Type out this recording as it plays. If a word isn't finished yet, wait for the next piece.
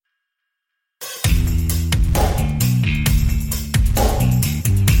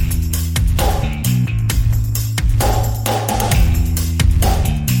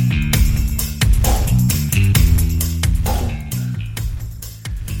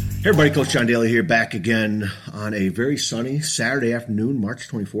Hey everybody, Coach John Daly here, back again on a very sunny Saturday afternoon, March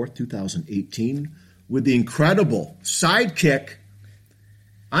 24th, 2018, with the incredible sidekick.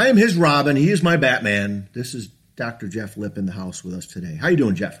 I am his Robin, he is my Batman. This is Dr. Jeff Lipp in the house with us today. How you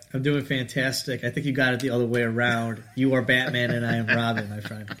doing, Jeff? I'm doing fantastic. I think you got it the other way around. You are Batman and I am Robin, my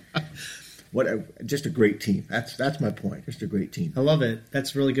friend. Just a great team. That's my point. Just a great team. I love it.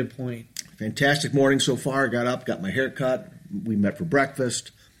 That's a really good point. Fantastic morning so far. Got up, got my hair cut. We met for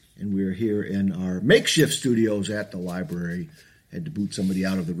breakfast. And we're here in our makeshift studios at the library. Had to boot somebody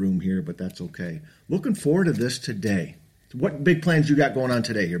out of the room here, but that's okay. Looking forward to this today. What big plans you got going on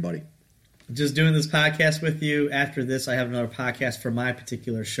today here, buddy? Just doing this podcast with you. After this, I have another podcast for my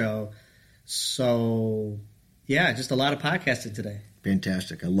particular show. So, yeah, just a lot of podcasting today.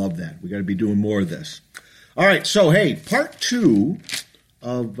 Fantastic. I love that. We got to be doing more of this. All right, so, hey, part 2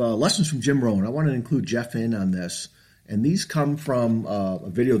 of Lessons from Jim Rohn. I want to include Jeff in on this. And these come from a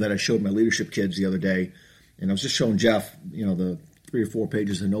video that I showed my leadership kids the other day. And I was just showing Jeff, the 3 or 4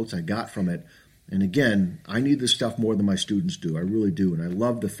 pages of notes I got from it. And again, I need this stuff more than my students do. I really do. And I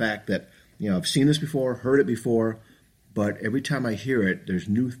love the fact that, I've seen this before, heard it before, but every time I hear it, there's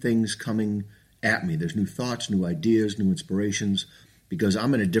new things coming at me. There's new thoughts, new ideas, new inspirations, because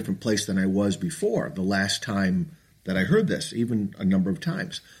I'm in a different place than I was before the last time that I heard this, even a number of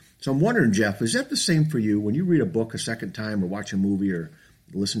times. So I'm wondering, Jeff, is that the same for you when you read a book a second time or watch a movie or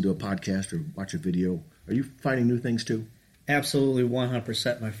listen to a podcast or watch a video? Are you finding new things too? Absolutely,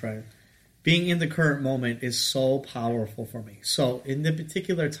 100%, my friend. Being in the current moment is so powerful for me. So in the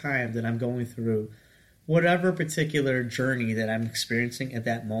particular time that I'm going through, whatever particular journey that I'm experiencing at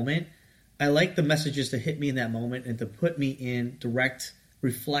that moment, I like the messages to hit me in that moment and to put me in direct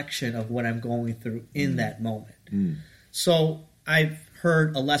reflection of what I'm going through in that moment. So I've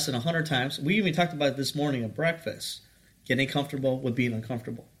heard a lesson 100 times. We even talked about it this morning at breakfast, getting comfortable with being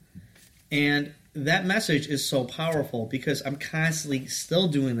uncomfortable. And that message is so powerful because I'm constantly still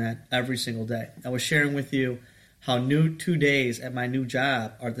doing that every single day. I was sharing with you how 2 days at my new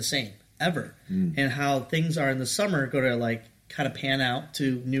job are the same ever, and how things are in the summer go to kind of pan out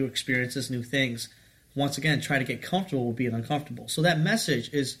to new experiences, new things. Once again, trying to get comfortable with being uncomfortable. So that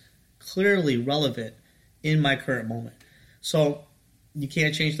message is clearly relevant in my current moment. So you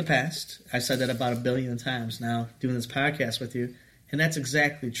can't change the past. I said that about 1 billion times now doing this podcast with you, and that's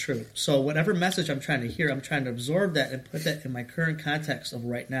exactly true. So whatever message I'm trying to hear, I'm trying to absorb that and put that in my current context of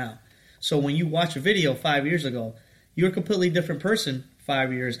right now. So when you watch a video 5 years ago, you're a completely different person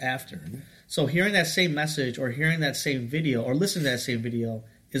 5 years after. So hearing that same message or hearing that same video or listening to that same video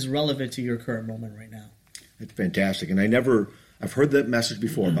is relevant to your current moment right now. That's fantastic. And I've heard that message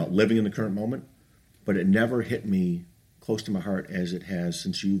before about living in the current moment, but it never hit me close to my heart as it has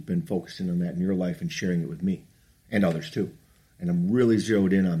since you've been focusing on that in your life and sharing it with me and others too. And I'm really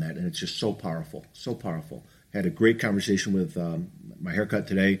zeroed in on that, and it's just so powerful, so powerful. Had a great conversation with my haircut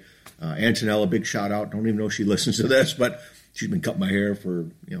today. Antonella, big shout out. Don't even know if she listens to this, but she's been cutting my hair for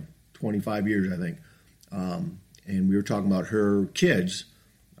 25 years, I think. And we were talking about her kids,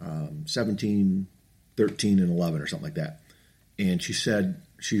 17, 13, and 11 or something like that. And she said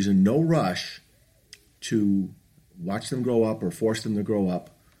she's in no rush to watch them grow up or force them to grow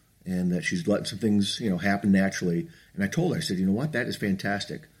up, and that she's letting some things, happen naturally. And I told her, I said, you know what, that is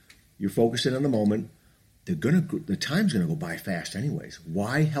fantastic. You're focusing on the moment. The time's gonna go by fast anyways.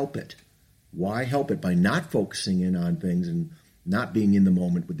 Why help it? Why help it by not focusing in on things and not being in the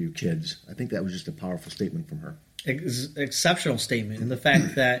moment with your kids? I think that was just a powerful statement from her. Exceptional statement. And the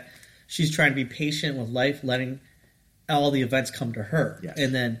fact that she's trying to be patient with life, letting all the events come to her. Yes.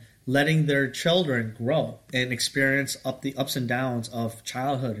 And then letting their children grow and experience the ups and downs of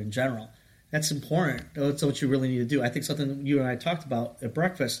childhood in general. That's important. That's what you really need to do. I think something you and I talked about at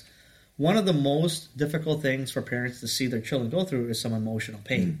breakfast, one of the most difficult things for parents to see their children go through is some emotional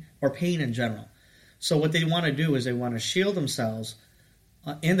pain or pain in general. So what they want to do is they want to shield themselves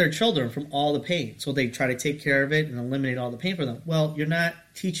and their children from all the pain. So they try to take care of it and eliminate all the pain for them. Well, you're not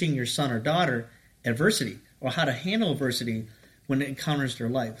teaching your son or daughter adversity or how to handle adversity when it encounters their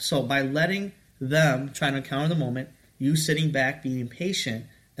life. So by letting them try to encounter the moment, you sitting back, being patient,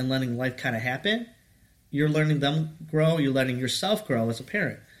 and letting life kind of happen, you're letting them grow, you're letting yourself grow as a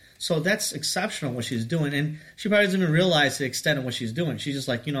parent. So that's exceptional what she's doing. And she probably doesn't even realize the extent of what she's doing. She's just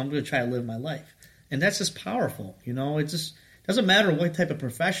like, I'm going to try to live my life. And that's just powerful. It just doesn't matter what type of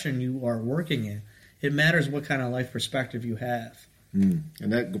profession you are working in. It matters what kind of life perspective you have. And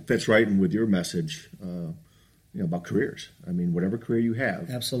that fits right in with your message about careers. I mean, whatever career you have,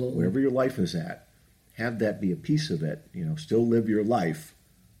 absolutely, wherever your life is at, have that be a piece of it. Still live your life,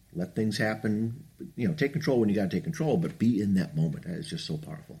 let things happen. Take control when you got to take control, but be in that moment. That is just so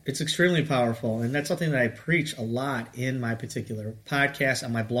powerful. It's extremely powerful, and that's something that I preach a lot in my particular podcast,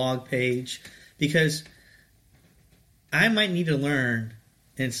 on my blog page, because I might need to learn,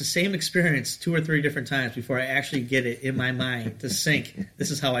 and it's the same experience 2 or 3 different times before I actually get it in my mind to sync.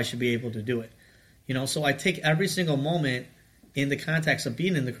 This is how I should be able to do it. So I take every single moment in the context of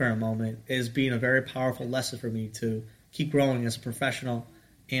being in the current moment as being a very powerful lesson for me to keep growing as a professional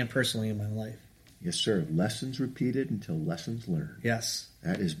and personally in my life. Yes, sir. Lessons repeated until lessons learned. Yes.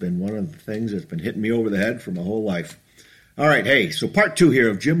 That has been one of the things that's been hitting me over the head for my whole life. All right, hey, so part 2 here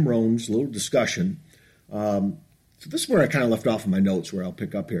of Jim Rohn's little discussion. So this is where I kind of left off in my notes, where I'll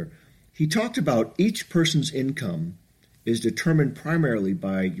pick up here. He talked about each person's income is determined primarily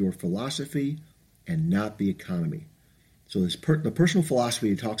by your philosophy and not the economy. So the personal philosophy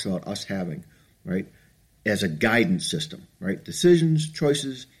he talks about us having, right, as a guidance system, right? Decisions,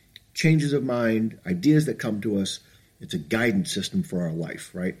 choices, changes of mind, ideas that come to us. It's a guidance system for our life,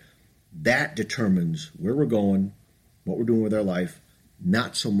 right? That determines where we're going, what we're doing with our life,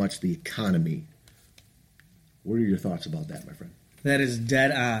 not so much the economy. What are your thoughts about that, my friend? That is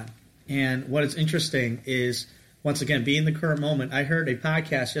dead on. And what is interesting is, once again, being in the current moment, I heard a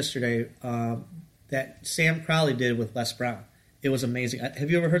podcast yesterday that Sam Crowley did with Les Brown. It was amazing.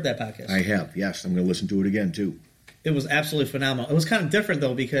 Have you ever heard that podcast? I have, yes. I'm going to listen to it again, too. It was absolutely phenomenal. It was kind of different,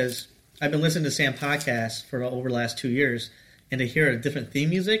 though, because I've been listening to Sam podcasts for over the last 2 years, and to hear a different theme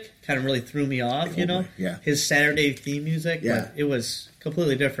music kind of really threw me off, Yeah. His Saturday theme music, yeah. It was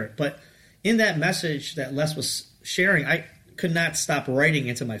completely different. But in that message that Les was sharing, I could not stop writing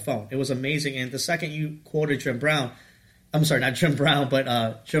into my phone. It was amazing. And the second you quoted Jim Brown, I'm sorry, not Jim Brown,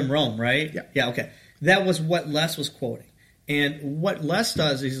 but Jim Rohn, right? Yeah. Yeah, okay. That was what Les was quoting. And what Les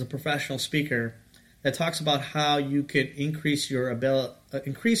does is he's a professional speaker that talks about how you could increase your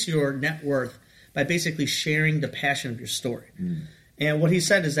net worth by basically sharing the passion of your story. And what he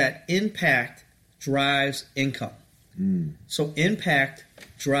said is that impact drives income. So impact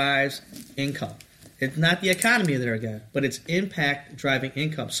drives income. It's not the economy there again, but it's impact driving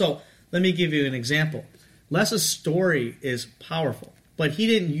income. So let me give you an example. Les's story is powerful, but he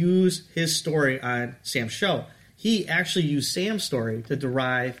didn't use his story on Sam's show. He actually used Sam's story to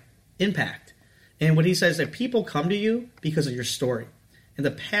derive impact. And what he says is that people come to you because of your story and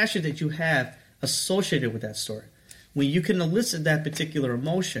the passion that you have associated with that story. When you can elicit that particular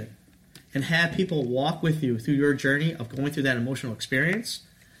emotion and have people walk with you through your journey of going through that emotional experience,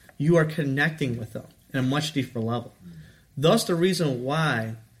 you are connecting with them at a much deeper level. Thus the reason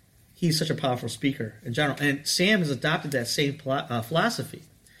why he's such a powerful speaker in general. And Sam has adopted that same philosophy.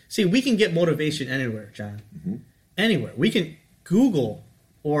 See, we can get motivation anywhere, John. Anywhere. We can Google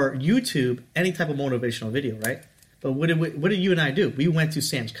or YouTube any type of motivational video, right? But what did you and I do? We went to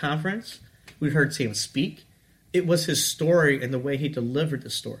Sam's conference. We heard Sam speak. It was his story and the way he delivered the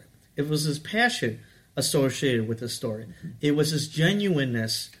story. It was his passion associated with the story. It was his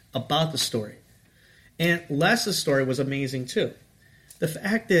genuineness about the story. And Les's story was amazing too. The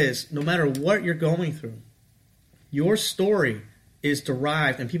fact is, no matter what you're going through, your story is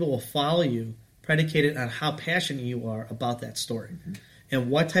derived and people will follow you predicated on how passionate you are about that story and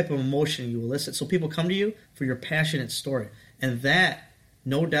what type of emotion you elicit. So people come to you for your passionate story. And that,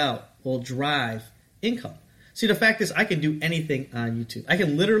 no doubt, will drive income. See, the fact is, I can do anything on YouTube. I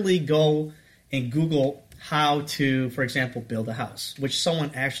can literally go and Google how to, for example, build a house, which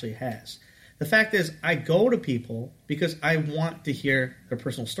someone actually has. The fact is, I go to people because I want to hear their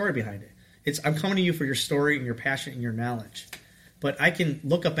personal story behind it. I'm coming to you for your story and your passion and your knowledge. But I can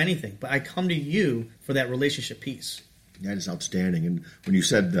look up anything. But I come to you for that relationship piece. That is outstanding. And when you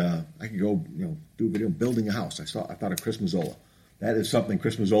said I could go, do a video building a house, I thought of Chris Mazzola. That is something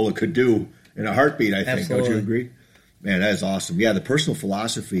Chris Mazzola could do in a heartbeat, I think. Absolutely. Don't you agree? Man, that is awesome. Yeah, the personal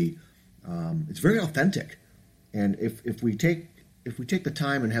philosophy, it's very authentic. And if we take the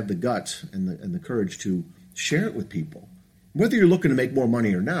time and have the guts and the courage to share it with people, whether you're looking to make more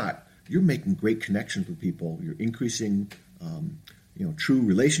money or not, you're making great connections with people. You're increasing, true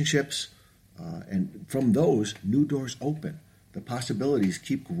relationships, and from those, new doors open. The possibilities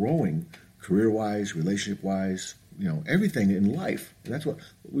keep growing, career-wise, relationship-wise. Everything in life. And that's what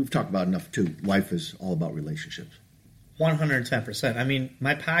we've talked about enough too. Life is all about relationships. 110%. I mean,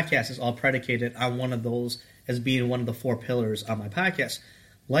 my podcast is all predicated on one of those as being one of the 4 pillars on my podcast.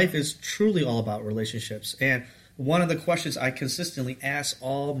 Life is truly all about relationships. And one of the questions I consistently ask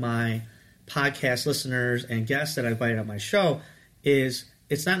all my podcast listeners and guests that I invite on my show is,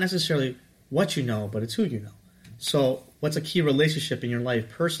 it's not necessarily what you know, but it's who you know. So what's a key relationship in your life,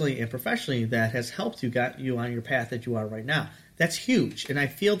 personally and professionally, that has helped you, got you on your path that you are right now? That's huge. And I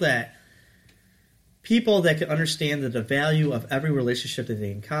feel that people that can understand the value of every relationship that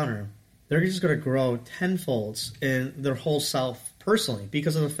they encounter, they're just going to grow tenfold in their whole self personally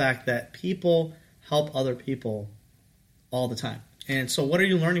because of the fact that people help other people all the time. And so what are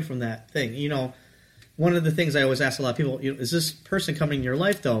you learning from that thing? You know, one of the things I always ask a lot of people, you know, is this person coming in your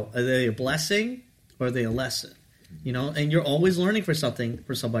life, though, are they a blessing or are they a lesson? You know, and you're always learning for something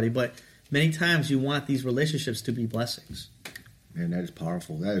for somebody, but many times you want these relationships to be blessings. Man, that is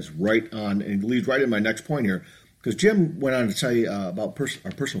powerful. That is right on, and it leads right in my next point here, because Jim went on to tell you about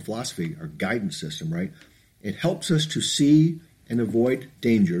our personal philosophy, our guidance system, right? It helps us to see and avoid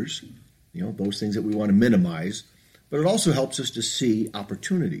dangers, you know, those things that we want to minimize, but it also helps us to see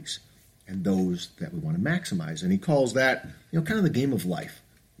opportunities and those that we want to maximize. And he calls that, you know, kind of the game of life.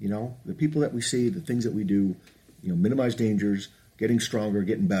 You know, the people that we see, the things that we do, you know, minimize dangers, getting stronger,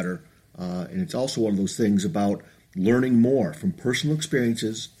 getting better. And it's also one of those things about learning more from personal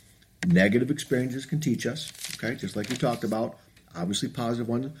experiences. Negative experiences can teach us, okay, just like you talked about. Obviously, positive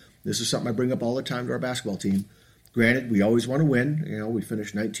ones. This is something I bring up all the time to our basketball team. Granted, we always want to win. You know, we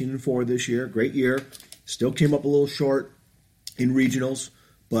finished 19-4 this year. Great year. Still came up a little short in regionals.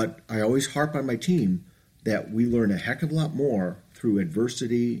 But I always harp on my team that we learn a heck of a lot more through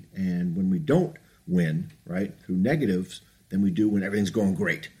adversity and when we don't win, right, through negatives than we do when everything's going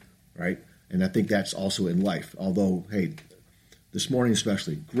great, right? And I think that's also in life. Although, hey, this morning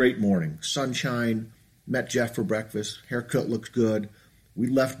especially, great morning. Sunshine, met Jeff for breakfast. Haircut looks good. We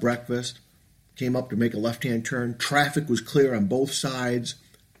left breakfast, came up to make a left-hand turn. Traffic was clear on both sides.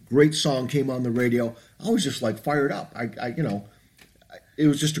 Great song came on the radio. I was just like fired up. It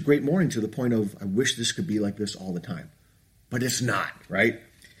was just a great morning to the point of I wish this could be like this all the time. But it's not, right?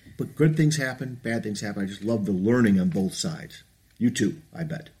 But good things happen, bad things happen. I just love the learning on both sides. You too, I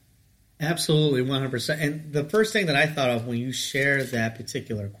bet. Absolutely, 100%. And the first thing that I thought of when you shared that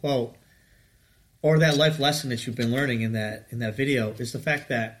particular quote or that life lesson that you've been learning in that video is the fact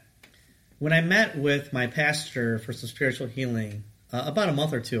that when I met with my pastor for some spiritual healing about a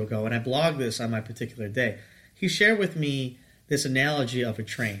month or two ago, and I blogged this on my particular day, he shared with me this analogy of a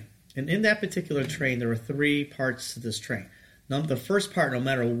train. And in that particular train, there are three parts to this train. Now, the first part, no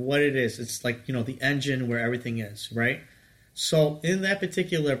matter what it is, it's like, you know, the engine where everything is, right? So in that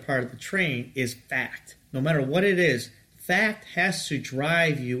particular part of the train is fact. No matter what it is, fact has to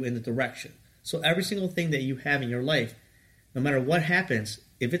drive you in the direction. So every single thing that you have in your life, no matter what happens,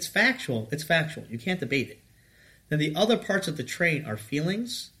 if it's factual, it's factual. You can't debate it. Then the other parts of the train are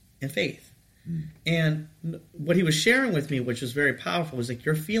feelings and faith. And what he was sharing with me, which was very powerful, was like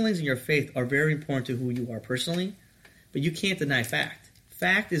your feelings and your faith are very important to who you are personally, but you can't deny fact.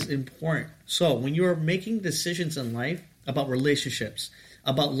 Fact is important. So when you're making decisions in life about relationships,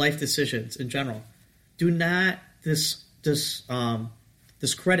 about life decisions in general, do not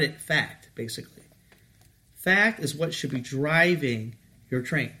discredit fact, basically. Fact is what should be driving your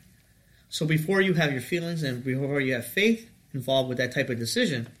train. So before you have your feelings and before you have faith involved with that type of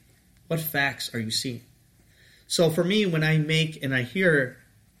decision, what facts are you seeing? So for me, when I make and I hear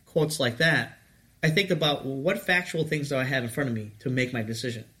quotes like that, I think about, well, what factual things do I have in front of me to make my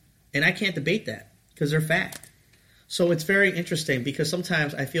decision? And I can't debate that because they're fact. So it's very interesting because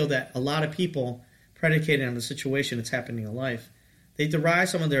sometimes I feel that a lot of people, predicated on the situation that's happening in life, they derive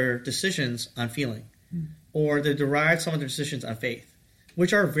some of their decisions on feeling or they derive some of their decisions on faith,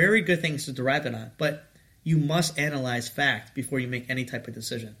 which are very good things to derive it on. But you must analyze fact before you make any type of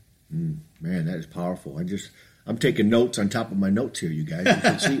decision. Man, that is powerful. I'm taking notes on top of my notes here, you guys. You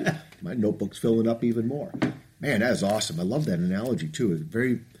can see my notebook's filling up even more. Man, that is awesome. I love that analogy too.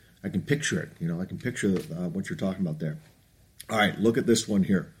 It's I can picture it. You know, I can picture what you're talking about there. All right, look at this one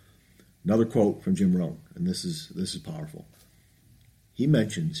here. Another quote from Jim Rohn, and this is powerful. He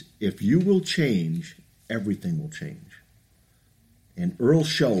mentions, "If you will change, everything will change." And Earl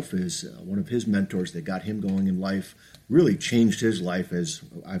Schoaf is one of his mentors that got him going in life, really changed his life. As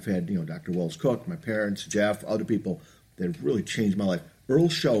I've had, you know, Dr. Wells Cook, my parents, Jeff, other people that have really changed my life. Earl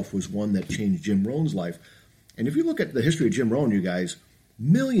Schoaf was one that changed Jim Rohn's life. And if you look at the history of Jim Rohn, you guys,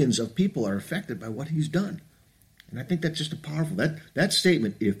 millions of people are affected by what he's done. And I think that's just a powerful, that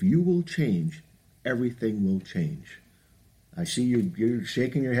statement, if you will change, everything will change. I see you're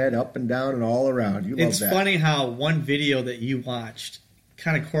shaking your head up and down and all around. You love it's that. It's funny how one video that you watched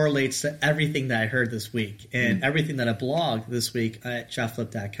kind of correlates to everything that I heard this week and everything that I blogged this week at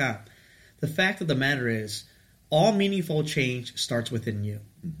shotflip.com. The fact of the matter is, all meaningful change starts within you.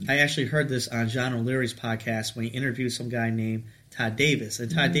 I actually heard this on John O'Leary's podcast when he interviewed some guy named Todd Davis.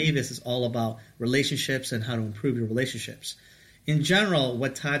 And Todd Davis is all about relationships and how to improve your relationships. In general,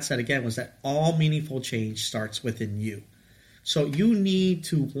 what Todd said again was that all meaningful change starts within you. So you need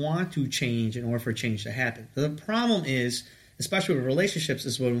to want to change in order for change to happen. The problem is, especially with relationships,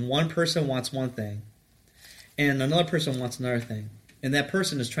 is when one person wants one thing and another person wants another thing. And that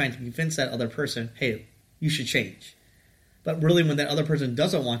person is trying to convince that other person, hey, you should change. But really, when that other person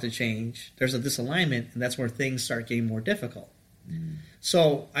doesn't want to change, there's a disalignment, and that's where things start getting more difficult.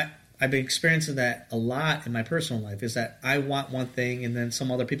 So I've been experiencing that a lot in my personal life, is that I want one thing, and then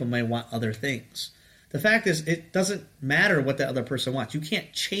some other people may want other things. The fact is, it doesn't matter what that other person wants. You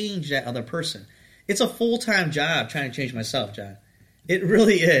can't change that other person. It's a full-time job trying to change myself, John. It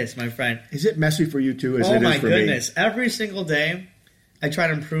really is, my friend. Is it messy for you too? Oh my goodness. Every single day, I try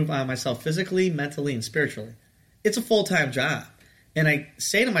to improve on myself physically, mentally, and spiritually. It's a full-time job. And I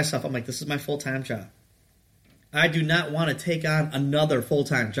say to myself, I'm like, this is my full-time job. I do not want to take on another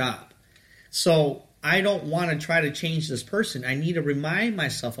full-time job. So I don't want to try to change this person. I need to remind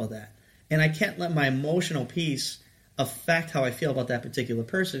myself of that. And I can't let my emotional piece affect how I feel about that particular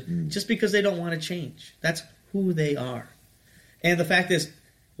person just because they don't want to change. That's who they are. And the fact is,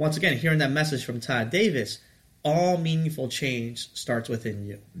 once again, hearing that message from Todd Davis, all meaningful change starts within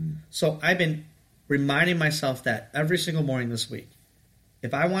you. So I've been reminding myself that every single morning this week.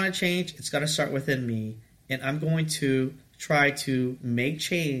 If I want to change, it's got to start within me, and I'm going to try to make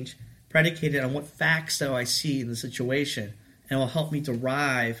change predicated on what facts that I see in the situation, and it will help me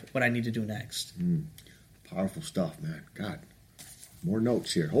derive what I need to do next. Powerful stuff, man. God, more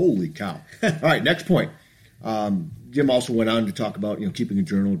notes here. Holy cow. All right, next point. Jim also went on to talk about, keeping a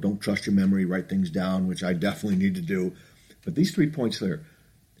journal. Don't trust your memory. Write things down, which I definitely need to do. But these 3 points there.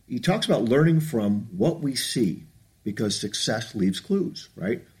 He talks about learning from what we see because success leaves clues,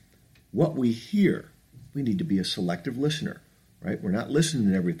 right? What we hear, we need to be a selective listener, right? We're not listening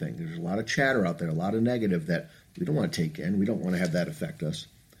to everything. There's a lot of chatter out there, a lot of negative that we don't want to take in. We don't want to have that affect us.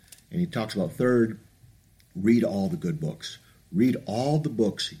 And he talks about third, read all the good books. Read all the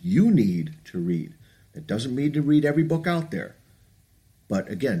books you need to read. It doesn't mean to read every book out there. But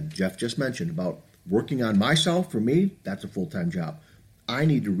again, Jeff just mentioned about working on myself. For me, that's a full-time job. I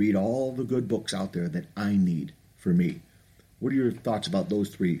need to read all the good books out there that I need for me. What are your thoughts about those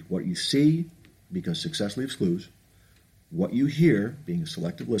 3? What you see, because success leaves clues. What you hear, being a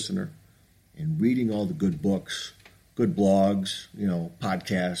selective listener. And reading all the good books, good blogs,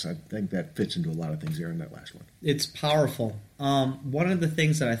 podcasts. I think that fits into a lot of things there in that last one. It's powerful. One of the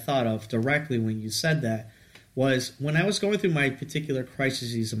things that I thought of directly when you said that was when I was going through my particular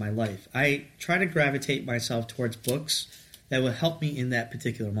crises in my life, I try to gravitate myself towards books that will help me in that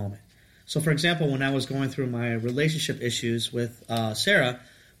particular moment. So, for example, when I was going through my relationship issues with Sarah,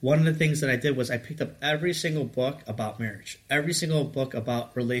 one of the things that I did was I picked up every single book about marriage, every single book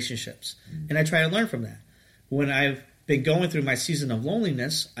about relationships, and I try to learn from that. When I've been going through my season of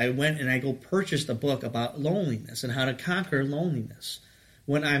loneliness, I went and I go purchased a book about loneliness and how to conquer loneliness.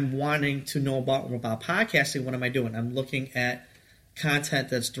 When I'm wanting to know about podcasting, what am I doing? I'm looking at content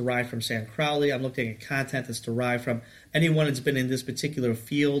that's derived from Sam Crowley. I'm looking at content that's derived from anyone that's been in this particular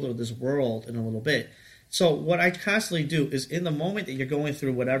field or this world in a little bit. So what I constantly do is in the moment that you're going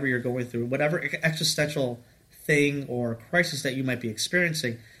through whatever you're going through, whatever existential thing or crisis that you might be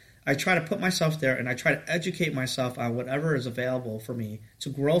experiencing, I try to put myself there and I try to educate myself on whatever is available for me to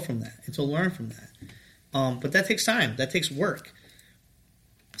grow from that and to learn from that. But that takes time. That takes work.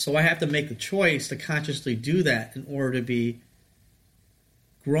 So I have to make the choice to consciously do that in order to be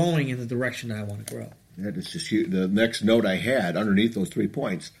growing in the direction that I want to grow. That is just the next note I had underneath those 3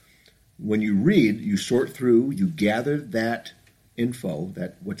 points. When you read, you sort through, you gather that info,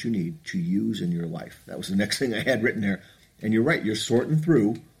 that what you need to use in your life. That was the next thing I had written there. And you're right, you're sorting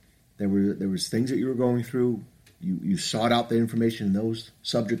through. There was things that you were going through. You sought out the information in those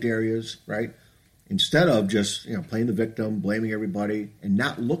subject areas, right? Instead of just playing the victim, blaming everybody, and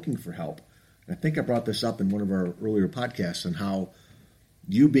not looking for help. And I think I brought this up in one of our earlier podcasts on how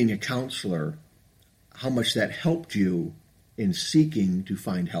you being a counselor, how much that helped you in seeking to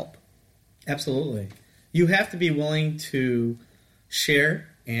find help. Absolutely. You have to be willing to share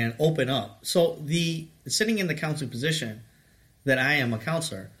and open up. So sitting in the counseling position that I am a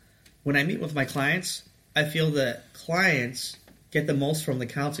counselor, when I meet with my clients, I feel that clients get the most from the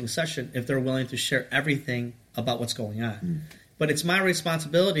counseling session if they're willing to share everything about what's going on. But it's my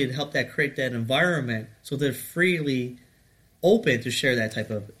responsibility to help create that environment so they're freely open to share that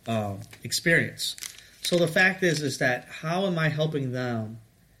type of experience. So the fact is that how am I helping them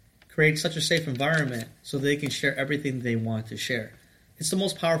create such a safe environment so they can share everything they want to share? It's the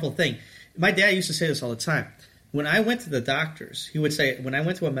most powerful thing. My dad used to say this all the time. When I went to the doctors, he would say, when I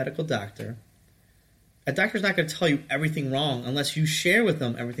went to a medical doctor, A doctor's not going to tell you everything wrong unless you share with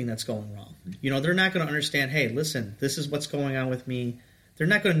them everything that's going wrong. They're not going to understand, hey, listen, this is what's going on with me. They're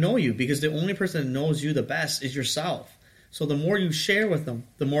not going to know you because the only person that knows you the best is yourself. So the more you share with them,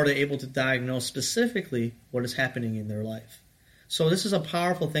 the more they're able to diagnose specifically what is happening in their life. So this is a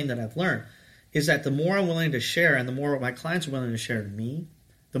powerful thing that I've learned, is that the more I'm willing to share and the more my clients are willing to share to me,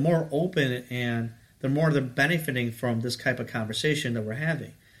 the more open and the more they're benefiting from this type of conversation that we're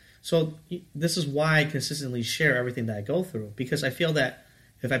having. So this is why I consistently share everything that I go through, because I feel that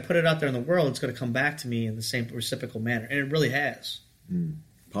if I put it out there in the world, it's going to come back to me in the same reciprocal manner, and it really has.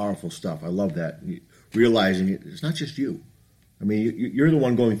 Powerful stuff. I love that. Realizing it's not just you. I mean, you're the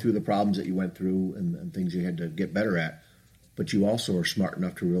one going through the problems that you went through and things you had to get better at, but you also are smart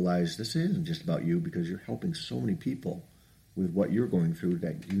enough to realize this isn't just about you because you're helping so many people with what you're going through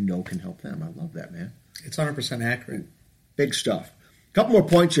that can help them. I love that, man. It's 100% accurate. Big stuff. A couple more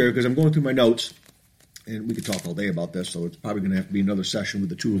points here because I'm going through my notes, and we could talk all day about this, so it's probably going to have to be another session with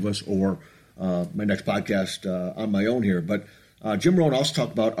the two of us or my next podcast on my own here. But Jim Rohn also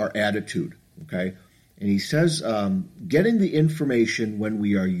talked about our attitude, okay? And he says, getting the information when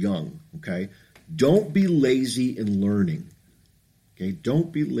we are young, okay? Don't be lazy in learning, okay?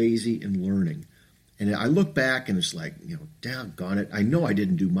 Don't be lazy in learning. And I look back and it's like, doggone it. I know I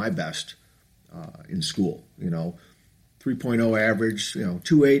didn't do my best in school, 3.0 average,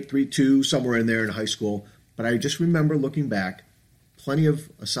 2.8, 3.2, somewhere in there in high school. But I just remember looking back, plenty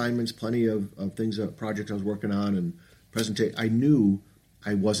of assignments, plenty of things, projects I was working on and presentation. I knew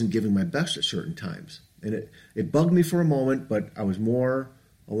I wasn't giving my best at certain times. And it bugged me for a moment, but I was more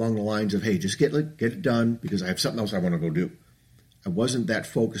along the lines of, hey, just get it done because I have something else I want to go do. I wasn't that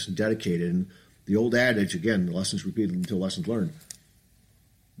focused and dedicated. And the old adage, again, the lessons repeated until lessons learned.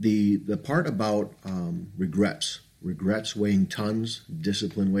 The part about regrets weighing tons,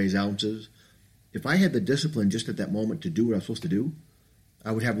 discipline weighs ounces. If I had the discipline just at that moment to do what I was supposed to do,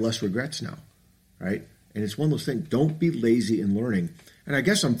 I would have less regrets now, right? And it's one of those things, don't be lazy in learning. And I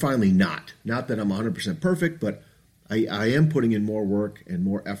guess I'm finally not. Not that I'm 100% perfect, but I am putting in more work and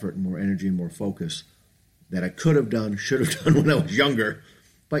more effort and more energy and more focus that I could have done, should have done when I was younger.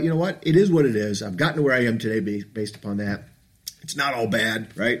 But you know what? It is what it is. I've gotten to where I am today based upon that. It's not all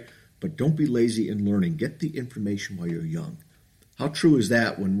bad, right? But don't be lazy in learning. Get the information while you're young. How true is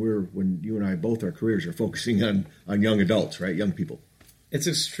that when you and I, both our careers are focusing on young adults, right? Young people. It's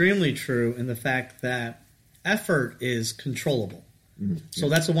extremely true in the fact that effort is controllable. Mm-hmm. So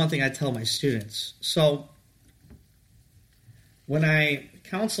that's the one thing I tell my students. So when I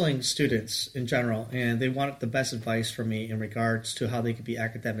counseling students in general and they want the best advice from me in regards to how they could be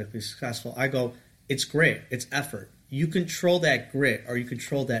academically successful, I go, it's grit, it's effort. You control that grit or you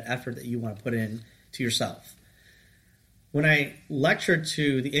control that effort that you want to put in to yourself. When I lectured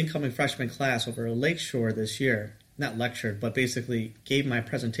to the incoming freshman class over at Lakeshore this year, not lectured, but basically gave my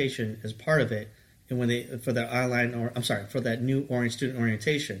presentation as part of it, and when they for that new student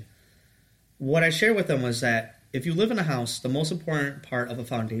orientation, what I shared with them was that if you live in a house, the most important part of a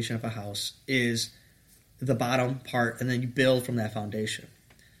foundation of a house is the bottom part, and then you build from that foundation.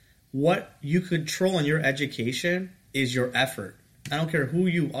 What you control in your education is your effort. I don't care who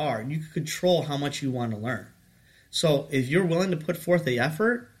you are. You can control how much you want to learn. So if you're willing to put forth the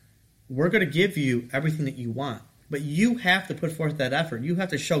effort, we're going to give you everything that you want. But you have to put forth that effort. You have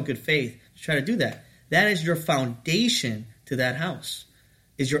to show good faith to try to do that. That is your foundation to that house,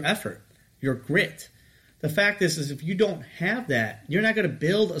 is your effort, your grit. The fact is if you don't have that, you're not going to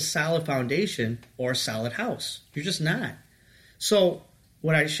build a solid foundation or a solid house. You're just not. So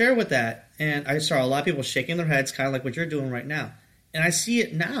what I share with that, and I saw a lot of people shaking their heads, kind of like what you're doing right now. And I see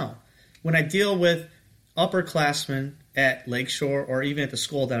it now when I deal with upperclassmen at Lakeshore or even at the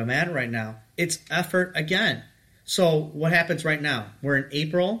school that I'm at right now. It's effort again. So what happens right now? We're in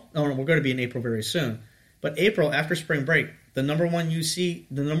April. No, we're going to be in April very soon. But April, after spring break, the number one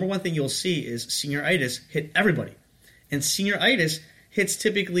thing you'll see is senioritis hit everybody. And senioritis hits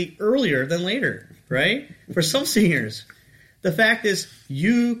typically earlier than later, right? For some seniors. The fact is,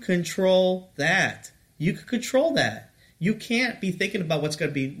 you control that. You can control that. You can't be thinking about what's going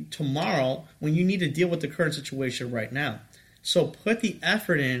to be tomorrow when you need to deal with the current situation right now. So put the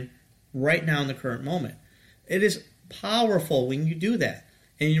effort in right now in the current moment. It is powerful when you do that.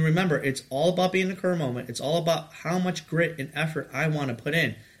 And you remember, it's all about being in the current moment. It's all about how much grit and effort I want to put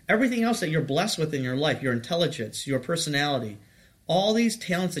in. Everything else that you're blessed with in your life, your intelligence, your personality, all these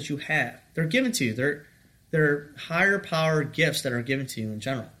talents that you have, they're given to you. They're higher power gifts that are given to you in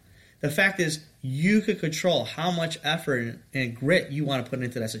general. The fact is, you could control how much effort and grit you want to put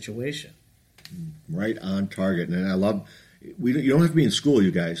into that situation. Right on target. And I love, you don't have to be in school,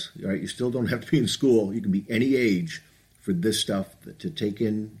 you guys. Right? You still don't have to be in school. You can be any age for this stuff to take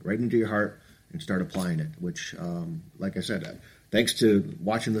in right into your heart and start applying it. Which, like I said, thanks to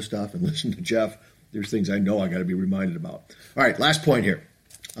watching this stuff and listening to Jeff, there's things I know I got to be reminded about. All right, last point here.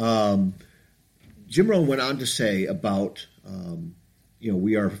 Jim Rohn went on to say about,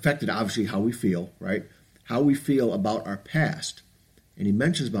 we are affected, obviously, how we feel, right? How we feel about our past. And he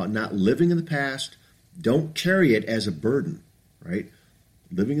mentions about not living in the past. Don't carry it as a burden, right?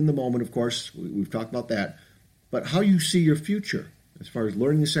 Living in the moment, of course, we've talked about that. But how you see your future, as far as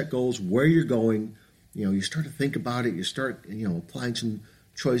learning to set goals, where you're going, you start to think about it. You start, applying some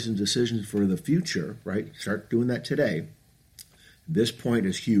choices and decisions for the future, right? Start doing that today. This point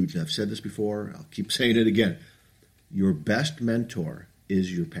is huge. And I've said this before. I'll keep saying it again. Your best mentor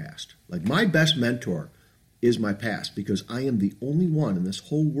is your past. Like my best mentor is my past because I am the only one in this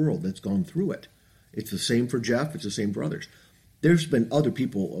whole world that's gone through it. It's the same for Jeff. It's the same for others. There's been other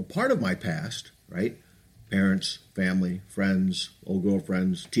people a part of my past, right? Parents, family, friends, old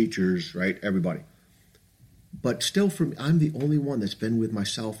girlfriends, teachers, right? Everybody. But still, I'm the only one that's been with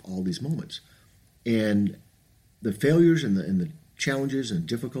myself all these moments. And the failures and the challenges and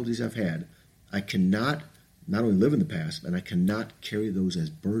difficulties I've had, I cannot not only live in the past, but I cannot carry those as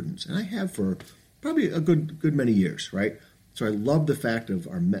burdens. And I have for probably a good many years, right? So I love the fact of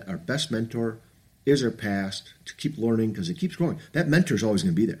our best mentor is our past, to keep learning because it keeps growing. That mentor is always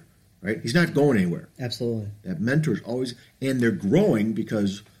going to be there, right? He's not going anywhere. Absolutely. That mentor is always, and they're growing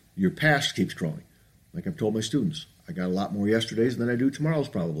because your past keeps growing. Like I've told my students, I got a lot more yesterdays than I do tomorrow's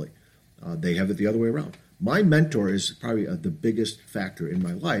probably. They have it the other way around. My mentor is probably the biggest factor in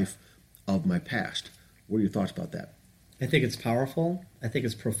my life of my past. What are your thoughts about that? I think it's powerful. I think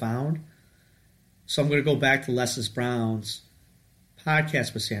it's profound. So I'm going to go back to Les Brown's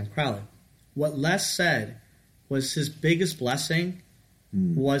podcast with Sam Crowley. What Les said was his biggest blessing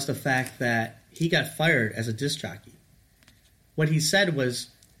was the fact that he got fired as a disc jockey. What he said was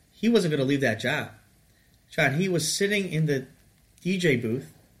he wasn't going to leave that job. John, he was sitting in the DJ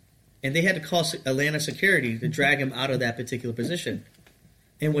booth, and they had to call Atlanta security to drag him out of that particular position.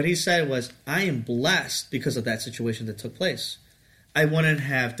 And what he said was, I am blessed because of that situation that took place. I wouldn't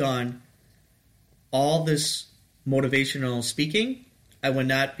have done all this motivational speaking. I would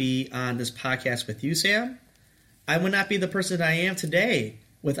not be on this podcast with you, Sam. I would not be the person that I am today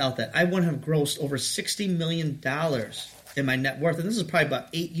without that. I wouldn't have grossed over $60 million in my net worth. And this is probably about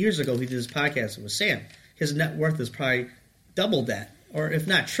 8 years ago he did his podcast with Sam. His net worth is probably doubled that, or if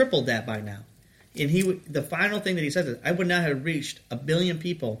not tripled that by now. And the final thing that he said is, I would not have reached 1 billion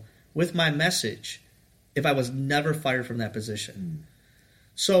people with my message if I was never fired from that position.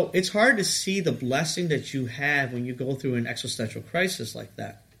 So it's hard to see the blessing that you have when you go through an existential crisis like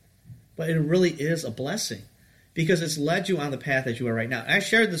that. But it really is a blessing because it's led you on the path that you are right now. I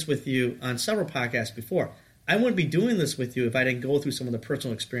shared this with you on several podcasts before. I wouldn't be doing this with you if I didn't go through some of the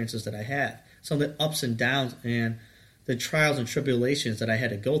personal experiences that I had, some of the ups and downs and the trials and tribulations that I had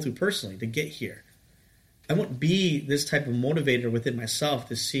to go through personally to get here. I wouldn't be this type of motivator within myself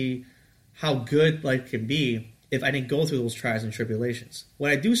to see how good life can be if I didn't go through those trials and tribulations.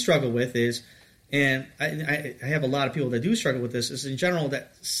 What I do struggle with is, and I have a lot of people that do struggle with this, is in general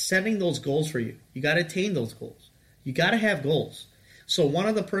that setting those goals for you. You got to attain those goals. You got to have goals. So one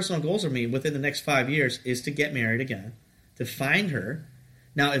of the personal goals for me within the next 5 years is to get married again, to find her.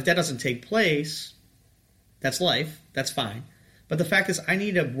 Now, if that doesn't take place, that's life. That's fine. But the fact is, I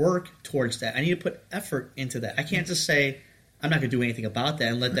need to work towards that. I need to put effort into that. I can't just say, I'm not going to do anything about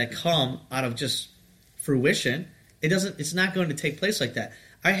that and let that come out of just fruition. It's not going to take place like that.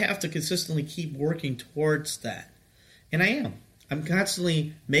 I have to consistently keep working towards that. And I am. I'm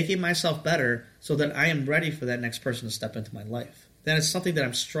constantly making myself better so that I am ready for that next person to step into my life. That is something that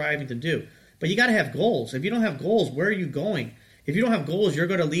I'm striving to do. But you got to have goals. If you don't have goals, where are you going? If you don't have goals, you're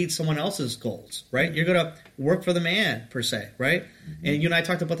going to lead someone else's goals, right? You're going to work for the man, per se, right? And you and I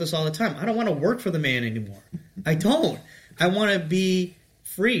talked about this all the time. I don't want to work for the man anymore. I don't. I want to be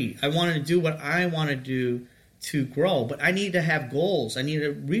free. I want to do what I want to do to grow. But I need to have goals. I need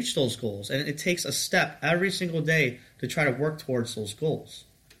to reach those goals. And it takes a step every single day to try to work towards those goals.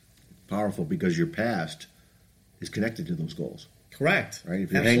 Powerful, because your past is connected to those goals. Correct. Right?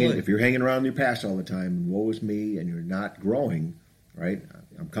 If you're hanging around your past all the time, and woe is me, and you're not growing, right?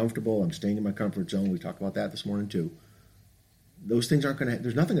 I'm comfortable. I'm staying in my comfort zone. We talked about that this morning too. Those things aren't going to.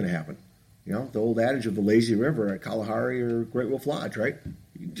 There's nothing going to happen. You know, the old adage of the lazy river at Kalahari or Great Wolf Lodge, right?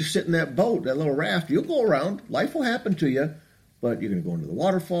 You just sit in that boat, that little raft. You'll go around. Life will happen to you, but you're going to go into the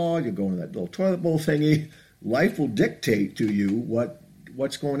waterfall. You'll go into that little toilet bowl thingy. Life will dictate to you what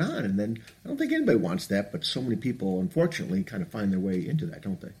what's going on. And then I don't think anybody wants that, but so many people, unfortunately, kind of find their way into that,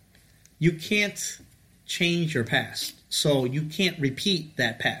 don't they? You can't change your past, so you can't repeat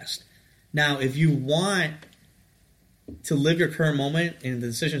that past. Now, if you want to live your current moment and the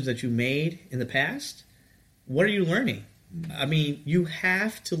decisions that you made in the past, what are you learning? I mean, you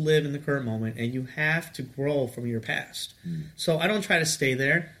have to live in the current moment and you have to grow from your past. So I don't try to stay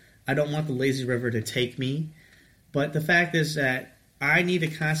there. I don't want the lazy river to take me. But the fact is that I need to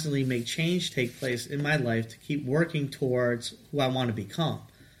constantly make change take place in my life to keep working towards who I want to become.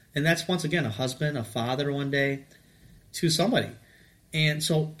 And that's, once again, a husband, a father one day to somebody. And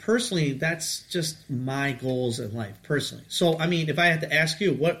so personally, that's just my goals in life, personally. So, I mean, if I had to ask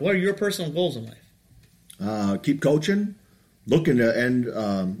you, what are your personal goals in life? Keep coaching, looking to end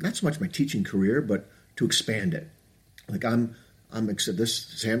not so much my teaching career, but to expand it. Like I'm excited.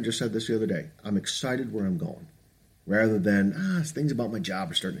 Sam just said this the other day. I'm excited where I'm going, rather than things about my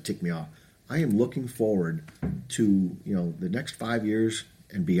job are starting to tick me off. I am looking forward to the next 5 years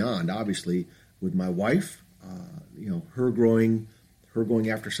and beyond. Obviously, with my wife, her going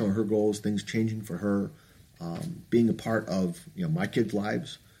after some of her goals, things changing for her, being a part of my kids'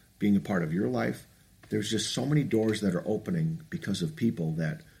 lives, being a part of your life. There's just so many doors that are opening because of people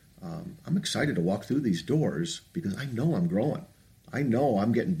that I'm excited to walk through these doors because I know I'm growing. I know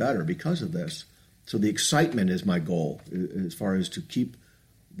I'm getting better because of this. So the excitement is my goal as far as to keep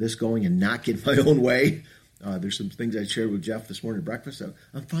this going and not get in my own way. There's some things I shared with Jeff this morning at breakfast that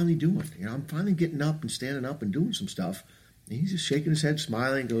I'm finally doing. I'm finally getting up and standing up and doing some stuff. And he's just shaking his head,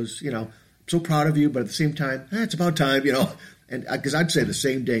 smiling, goes, I'm so proud of you, but at the same time, it's about time, And because I'd say the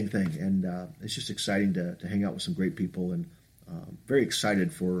same dang thing, and it's just exciting to hang out with some great people, and very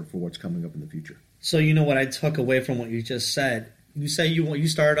excited for what's coming up in the future. So what I took away from what you just said, you say you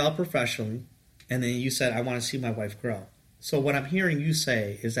started out professionally, and then you said, I want to see my wife grow. So what I'm hearing you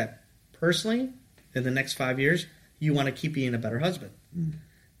say is that personally, in the next 5 years, you want to keep being a better husband,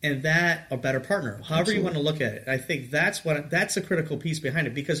 and that a better partner. However Absolutely. You want to look at it, I think that's a critical piece behind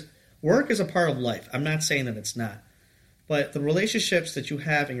it, because work is a part of life. I'm not saying that it's not. But the relationships that you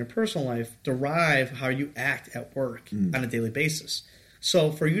have in your personal life derive how you act at work on a daily basis.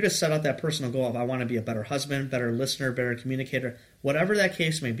 So for you to set out that personal goal of, I want to be a better husband, better listener, better communicator, whatever that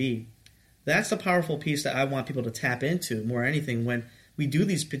case may be, that's the powerful piece that I want people to tap into more than anything when we do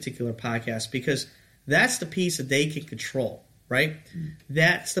these particular podcasts, because that's the piece that they can control, right?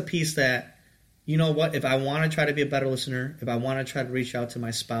 That's the piece that, if I want to try to be a better listener, if I want to try to reach out to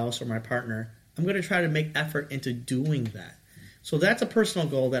my spouse or my partner, I'm going to try to make effort into doing that. So that's a personal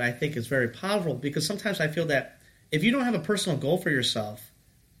goal that I think is very powerful, because sometimes I feel that if you don't have a personal goal for yourself,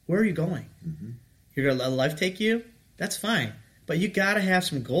 where are you going? You're going to let life take you? That's fine. But you got to have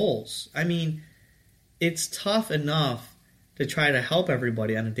some goals. I mean, it's tough enough to try to help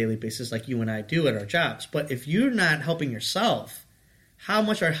everybody on a daily basis like you and I do at our jobs. But if you're not helping yourself, how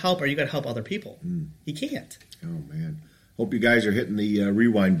much help are you going to help other people? You can't. Oh, man. Hope you guys are hitting the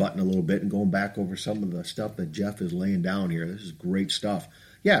rewind button a little bit and going back over some of the stuff that Jeff is laying down here. This is great stuff.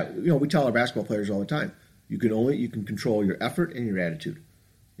 Yeah, we tell our basketball players all the time, you can control your effort and your attitude,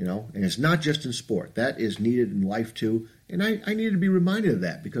 and it's not just in sport. That is needed in life too. And I need to be reminded of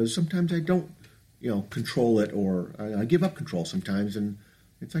that, because sometimes I don't, control it, or I give up control sometimes, and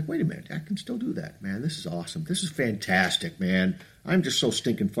it's like, wait a minute, I can still do that, man. This is awesome. This is fantastic, man. I'm just so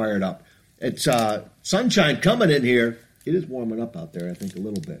stinking fired up. It's sunshine coming in here. It is warming up out there, I think, a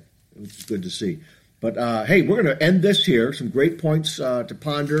little bit, which is good to see. But, hey, we're going to end this here. Some great points to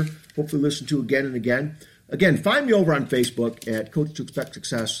ponder, hopefully listen to again and again. Again, find me over on Facebook at Coach to Expect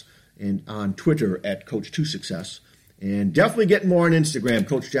Success, and on Twitter at Coach to Success. And definitely getting more on Instagram,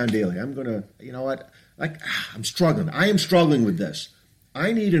 Coach John Daly. I'm going to, I'm struggling. I am struggling with this.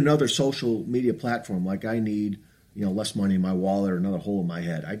 I need another social media platform like I need, less money in my wallet or another hole in my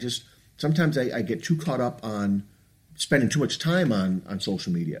head. Sometimes I get too caught up on spending too much time on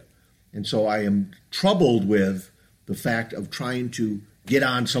social media. And so I am troubled with the fact of trying to get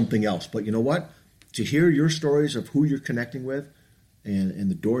on something else. But you know what? To hear your stories of who you're connecting with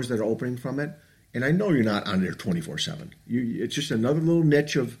and the doors that are opening from it, and I know you're not on there 24/7. It's just another little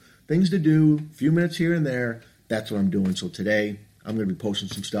niche of things to do, a few minutes here and there. That's what I'm doing. So today I'm going to be posting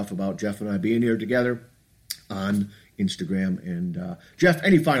some stuff about Jeff and I being here together on Instagram. And Jeff,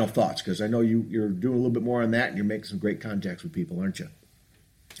 any final thoughts? Because I know you're doing a little bit more on that, and you're making some great contacts with people, aren't you?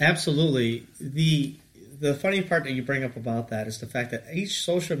 Absolutely. The funny part that you bring up about that is the fact that each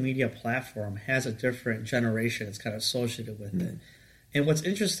social media platform has a different generation that's kind of associated with it. And what's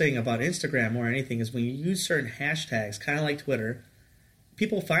interesting about Instagram more than anything is when you use certain hashtags, kind of like Twitter,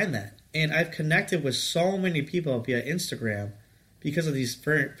 people find that. And I've connected with so many people via Instagram because of these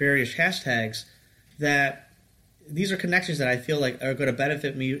various hashtags, that these are connections that I feel like are going to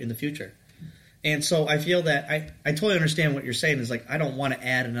benefit me in the future. And so I feel that I totally understand what you're saying is like, I don't want to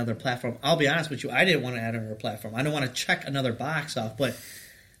add another platform. I'll be honest with you, I didn't want to add another platform. I don't want to check another box off. But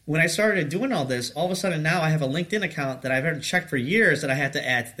when I started doing all this, all of a sudden now I have a LinkedIn account that I've haven't checked for years that I have to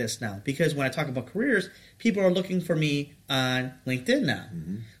add to this now. Because when I talk about careers, people are looking for me on LinkedIn now.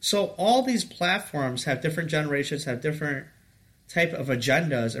 Mm-hmm. So all these platforms have different generations, have different type of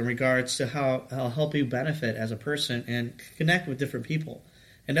agendas in regards to how I'll help you benefit as a person and connect with different people.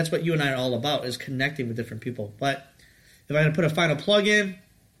 And that's what you and I are all about, is connecting with different people. But if I'm going to put a final plug in,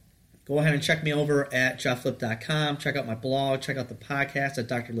 go ahead and check me over at jefflip.com. Check out my blog. Check out the podcast at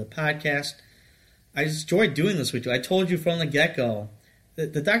Dr. Lip Podcast. I just enjoyed doing this with you. I told you from the get-go, the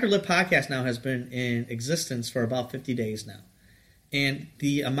Dr. Lip Podcast now has been in existence for about 50 days now. And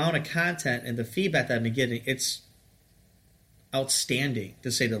the amount of content and the feedback that I've been getting, it's outstanding,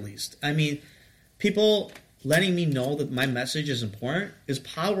 to say the least. I mean, people letting me know that my message is important is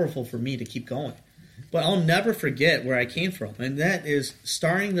powerful for me to keep going. But I'll never forget where I came from, and that is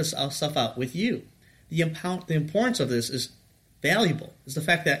starting this stuff out with you. The importance of this is valuable. It's the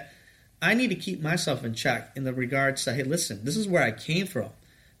fact that I need to keep myself in check in the regards to, hey, listen, this is where I came from.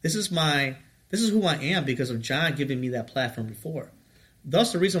 This is who I am because of John giving me that platform before.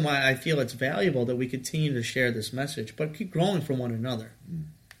 Thus the reason why I feel it's valuable that we continue to share this message, but keep growing from one another.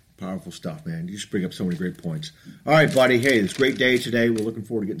 Powerful stuff, man. You just bring up so many great points. All right, buddy. Hey, it's a great day today. We're looking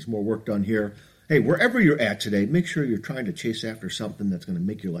forward to getting some more work done here. Hey, wherever you're at today, make sure you're trying to chase after something that's going to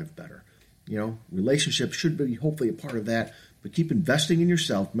make your life better. You know, relationships should be hopefully a part of that, but keep investing in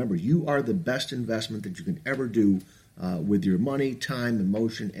yourself. Remember, you are the best investment that you can ever do with your money, time,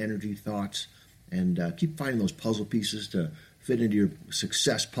 emotion, energy, thoughts, and keep finding those puzzle pieces to fit into your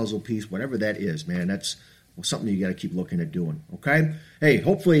success puzzle piece, whatever that is, man. That's something you got to keep looking at doing, okay? Hey,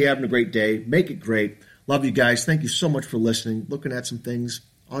 hopefully you're having a great day. Make it great. Love you guys. Thank you so much for listening, looking at some things.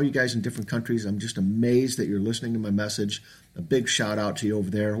 All you guys in different countries, I'm just amazed that you're listening to my message. A big shout out to you over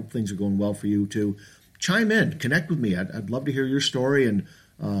there. Hope things are going well for you too. Chime in. Connect with me. I'd love to hear your story and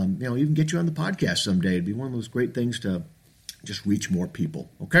even get you on the podcast someday. It'd be one of those great things to just reach more people,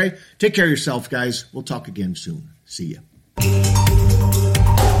 okay? Take care of yourself, guys. We'll talk again soon. See ya.